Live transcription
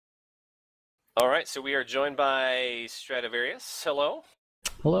All right, so we are joined by Stradivarius. Hello.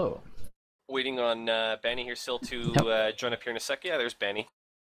 Hello. Waiting on Benny here still to join up here in a sec. Yeah, there's Benny.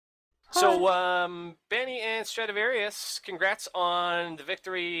 Hi. So, Benny and Stradivarius, congrats on the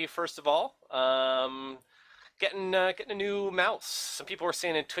victory, first of all. Getting a new mouse. Some people were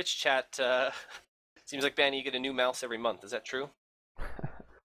saying in Twitch chat, seems like, Benny, you get a new mouse every month. Is that true?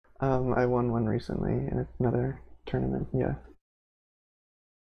 I won one recently in another tournament, yeah.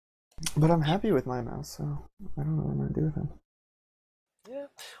 But I'm happy with my mouse, so I don't know what I'm gonna do with him. Yeah.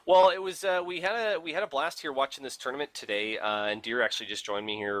 Well, it was we had a blast here watching this tournament today, and Deer actually just joined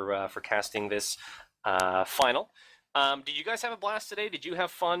me here for casting this final. Did you guys have a blast today? Did you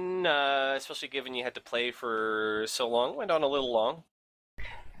have fun, especially given you had to play for so long? Went on a little long.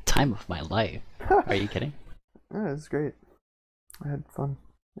 Time of my life. Are you kidding? Yeah, it was great. I had fun.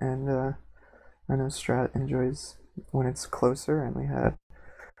 And I know Strat enjoys when it's closer, and we had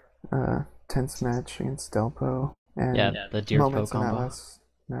a tense match against Delpo. And Yeah, the Deer moments Po in that combo. last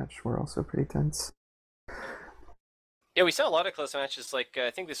match were also pretty tense. Yeah, we saw a lot of close matches. Like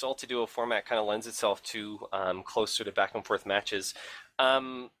I think this Ultiduo format kind of lends itself to closer to back and forth matches.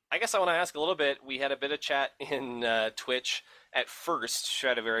 I guess I want to ask a little bit. We had a bit of chat in Twitch at first.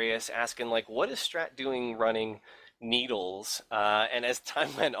 Stradivarius asking like, "What is Strat doing running needles?" And as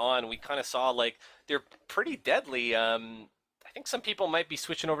time went on, we kind of saw like they're pretty deadly. I think some people might be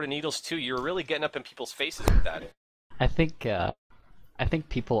switching over to needles too. You're really getting up in people's faces with that. I think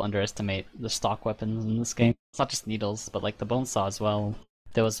people underestimate the stock weapons in this game. It's not just needles, but like the bone saw as well.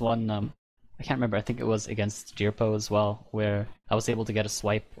 There was one I can't remember. I think it was against Deerpo as well, where I was able to get a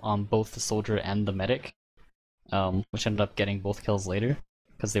swipe on both the soldier and the medic, which ended up getting both kills later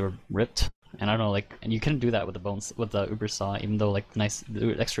because they were ripped. And I don't know, like, and you couldn't do that with the Uber saw, even though like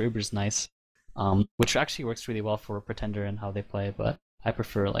the extra Uber is nice, which actually works really well for Pretender and how they play. But I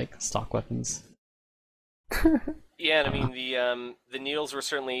prefer like stock weapons. Yeah, and I mean the needles were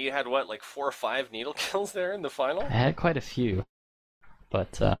certainly. You had what, like 4 or 5 needle kills there in the final? I had quite a few,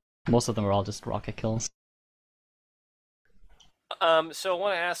 but most of them were all just rocket kills. So I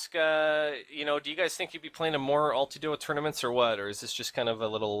want to ask, do you guys think you'd be playing in more Ultiduo tournaments or what? Or is this just kind of a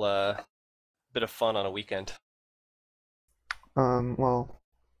little bit of fun on a weekend? Well,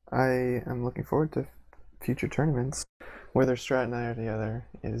 I am looking forward to future tournaments. Whether Strat and I are together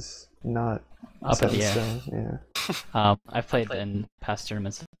is not Up in the air. stone, yeah. I've played in past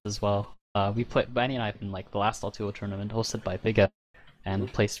tournaments as well. We played Benny and I in like the last Ultiduo tournament hosted by Big Ed, and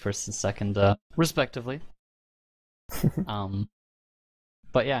placed first and second, respectively.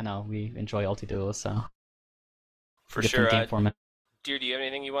 But yeah, no, we enjoy Ultiduo, so For different sure. game format. Deer, do you have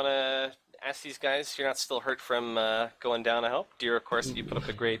anything you want to ask these guys? You're not still hurt from going down, I hope. Deer, of course, you put up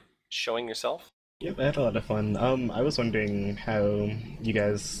a great showing yourself. Yep, I had a lot of fun. I was wondering how you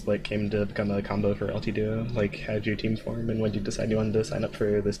guys came to become a combo for Ultiduo. Like, how did your team form, and when did you decide you wanted to sign up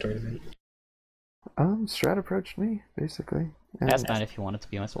for this tournament? Strat approached me, basically. And Asked Matt if he wanted to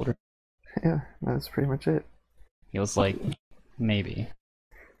be my soldier. yeah, that's pretty much it. He was like, maybe.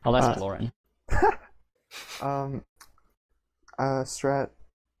 I'll ask Lauren. Strat,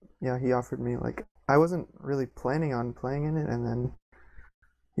 yeah, he offered me, like, I wasn't really planning on playing in it, and then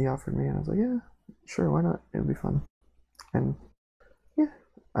he offered me, and I was like, yeah, sure, why not? It'll be fun. And yeah,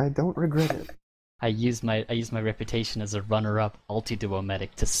 I don't regret it. I used my reputation as a runner-up Ultiduo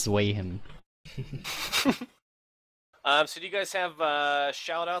medic to sway him. So do you guys have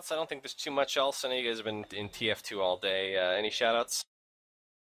shout-outs? I don't think there's too much else. I know you guys have been in TF2 all day. Any shout-outs?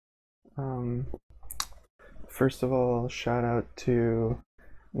 First of all, shout out to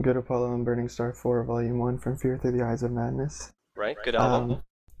Good Apollo and Burning Star 4 Volume 1 from Fear Through the Eyes of Madness. Right, good album.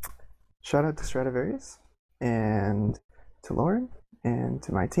 Shout out to Stradivarius, and to Lauren, and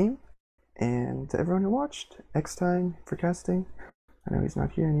to my team, and to everyone who watched. X-Time for casting. I know he's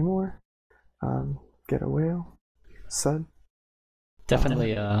not here anymore. Get a Whale. Sud.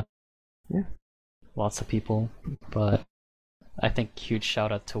 Definitely, yeah. Lots of people, but I think huge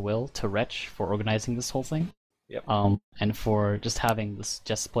shout out to Will, to Wretch for organizing this whole thing. Yep. And for just having this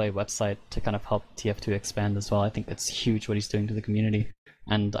Just Play website to kind of help TF2 expand as well. I think it's huge what he's doing to the community,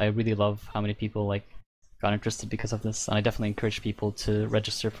 and I really love how many people got interested because of this. And I definitely encourage people to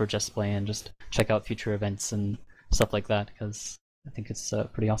register for Just Play and just check out future events and stuff like that, because I think it's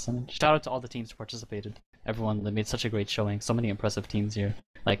pretty awesome. And shout out to all the teams who participated. Everyone, they made such a great showing. So many impressive teams here,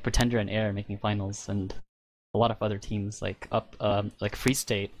 like Pretender and Air making finals, and a lot of other teams like Free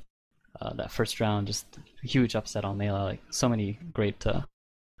State. That first round, just a huge upset on Mela. Like, so many great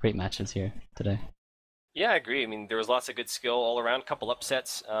matches here today. Yeah, I agree. I mean, there was lots of good skill all around, a couple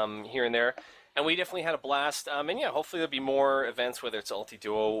upsets here and there. And we definitely had a blast. And yeah, hopefully there'll be more events, whether it's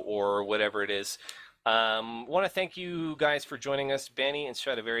Ultiduo or whatever it is. Want to thank you guys for joining us, Benny and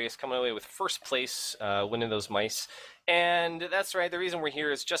Stradivarius, coming away with first place, winning those mice. And that's right, the reason we're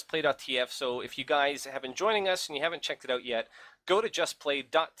here is JustPlay.TF. So if you guys have been joining us and you haven't checked it out yet, go to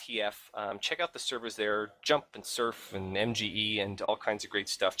JustPlay.TF. Check out the servers there, Jump and Surf and MGE and all kinds of great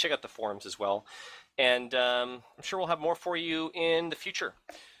stuff. Check out the forums as well. And I'm sure we'll have more for you in the future.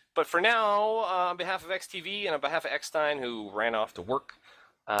 But for now, on behalf of XTV and on behalf of Eckstein, who ran off to work,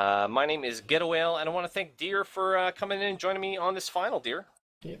 my name is Getawale, and I want to thank Deer for coming in and joining me on this final, Deer.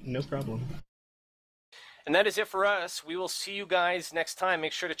 Yeah, no problem. And that is it for us. We will see you guys next time.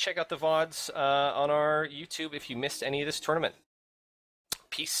 Make sure to check out the VODs on our YouTube if you missed any of this tournament.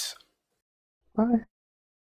 Peace. Bye.